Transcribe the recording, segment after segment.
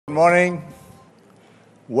Good morning.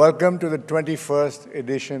 Welcome to the 21st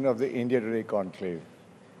edition of the India Today Conclave.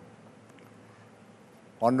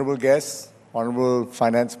 Honorable guests, Honorable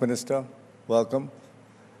Finance Minister, welcome.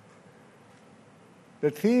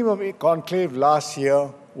 The theme of a conclave last year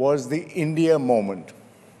was the India moment.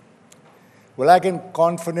 Well, I can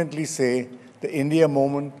confidently say the India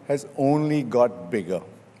moment has only got bigger,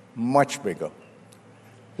 much bigger.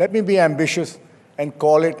 Let me be ambitious and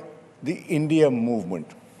call it the India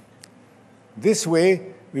movement. This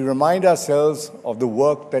way, we remind ourselves of the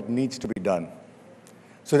work that needs to be done,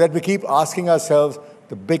 so that we keep asking ourselves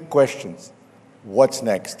the big questions. What's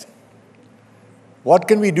next? What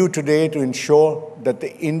can we do today to ensure that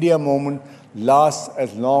the India moment lasts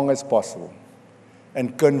as long as possible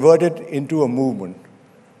and convert it into a movement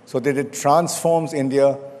so that it transforms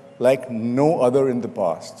India like no other in the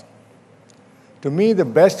past? To me, the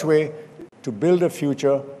best way to build a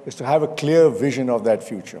future is to have a clear vision of that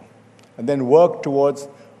future and then work towards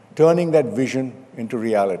turning that vision into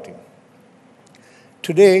reality.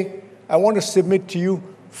 Today, I want to submit to you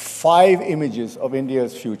 5 images of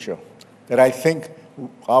India's future that I think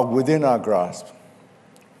are within our grasp.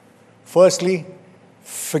 Firstly,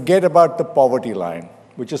 forget about the poverty line,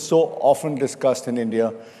 which is so often discussed in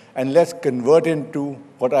India, and let's convert it into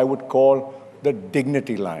what I would call the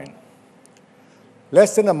dignity line.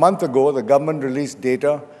 Less than a month ago, the government released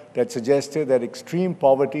data that suggested that extreme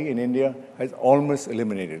poverty in India has almost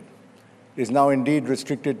eliminated. It is now indeed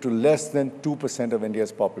restricted to less than 2% of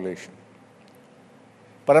India's population.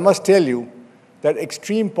 But I must tell you that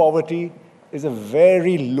extreme poverty is a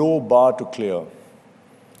very low bar to clear.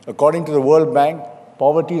 According to the World Bank,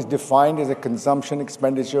 poverty is defined as a consumption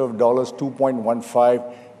expenditure of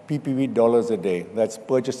 $2.15 PPV dollars a day. That's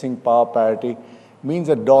purchasing power parity. Means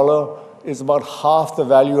a dollar is about half the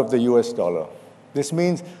value of the US dollar. This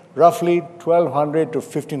means roughly 1,200 to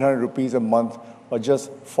 1,500 rupees a month, or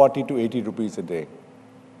just 40 to 80 rupees a day.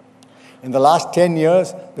 In the last 10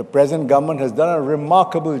 years, the present government has done a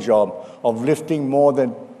remarkable job of lifting more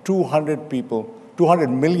than 200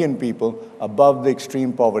 million people above the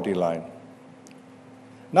extreme poverty line.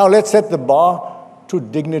 Now let's set the bar to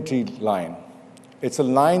dignity line. It's a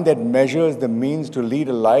line that measures the means to lead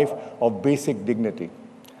a life of basic dignity.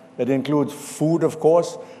 That includes food, of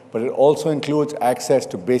course, but it also includes access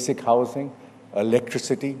to basic housing,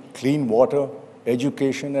 electricity, clean water,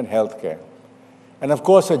 education, and healthcare. And of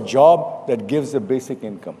course, a job that gives a basic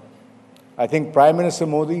income. I think Prime Minister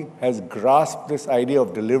Modi has grasped this idea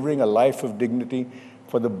of delivering a life of dignity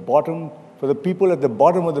for the people at the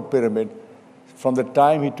bottom of the pyramid from the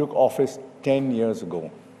time he took office 10 years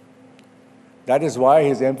ago. That is why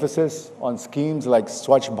his emphasis on schemes like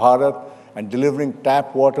Swachh Bharat and delivering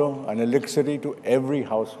tap water and electricity to every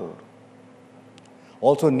household.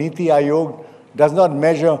 Also, Niti Aayog does not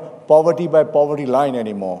measure poverty by poverty line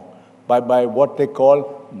anymore, but by what they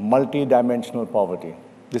call multi-dimensional poverty.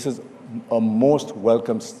 This is a most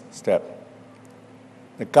welcome step.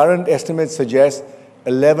 The current estimates suggest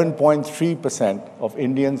 11.3% of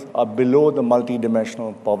Indians are below the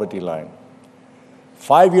multi-dimensional poverty line.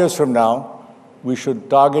 5 years from now, we should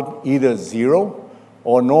target either 0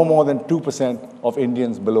 or no more than 2% of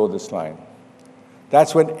Indians below this line.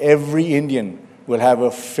 That's when every Indian will have a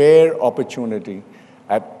fair opportunity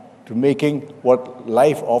to making what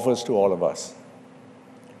life offers to all of us.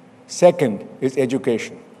 Second is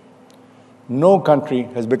education. No country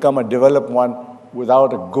has become a developed one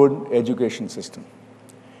without a good education system.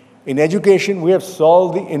 In education, we have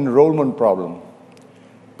solved the enrollment problem.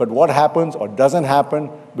 But what happens or doesn't happen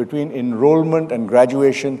between enrollment and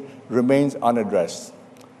graduation remains unaddressed.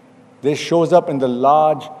 This shows up in the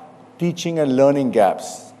large teaching and learning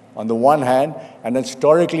gaps on the one hand, and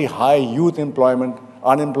historically high youth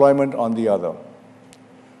unemployment on the other.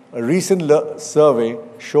 A recent survey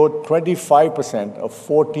showed 25% of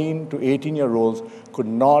 14 to 18-year-olds could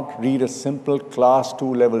not read a simple Class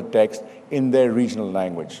 2 level text in their regional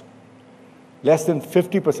language. Less than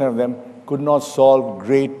 50% of them could not solve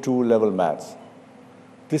grade 2 level maths.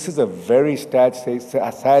 This is a very sad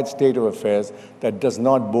state of affairs that does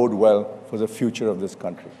not bode well for the future of this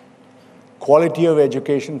country. Quality of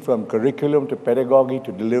education, from curriculum to pedagogy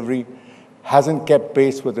to delivery, hasn't kept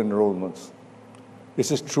pace with enrollments. This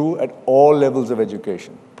is true at all levels of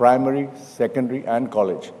education, primary, secondary, and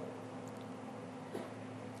college.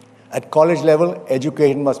 At college level,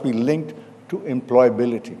 education must be linked to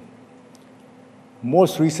employability.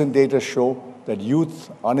 Most recent data show that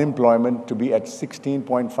youth unemployment to be at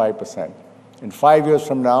 16.5%. In 5 years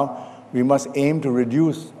from now, we must aim to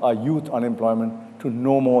reduce our youth unemployment to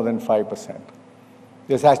no more than 5%.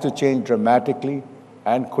 This has to change dramatically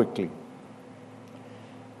and quickly.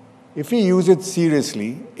 If we use it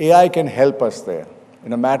seriously, AI can help us there.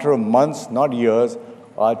 In a matter of months, not years,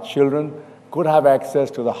 our children could have access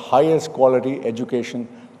to the highest quality education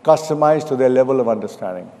customized to their level of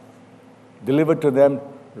understanding, delivered to them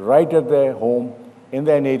right at their home in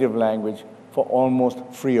their native language for almost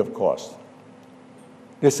free of cost.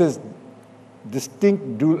 This is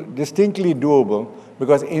distinctly doable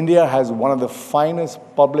because India has one of the finest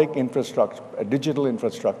public infrastructure, digital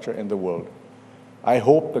infrastructure in the world. I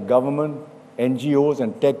hope the government, NGOs,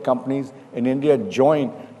 and tech companies in India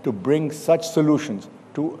join to bring such solutions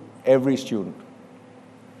to every student.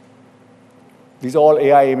 These are all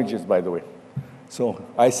AI images, by the way. So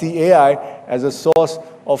I see AI as a source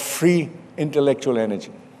of free intellectual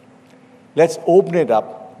energy. Let's open it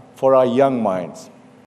up for our young minds.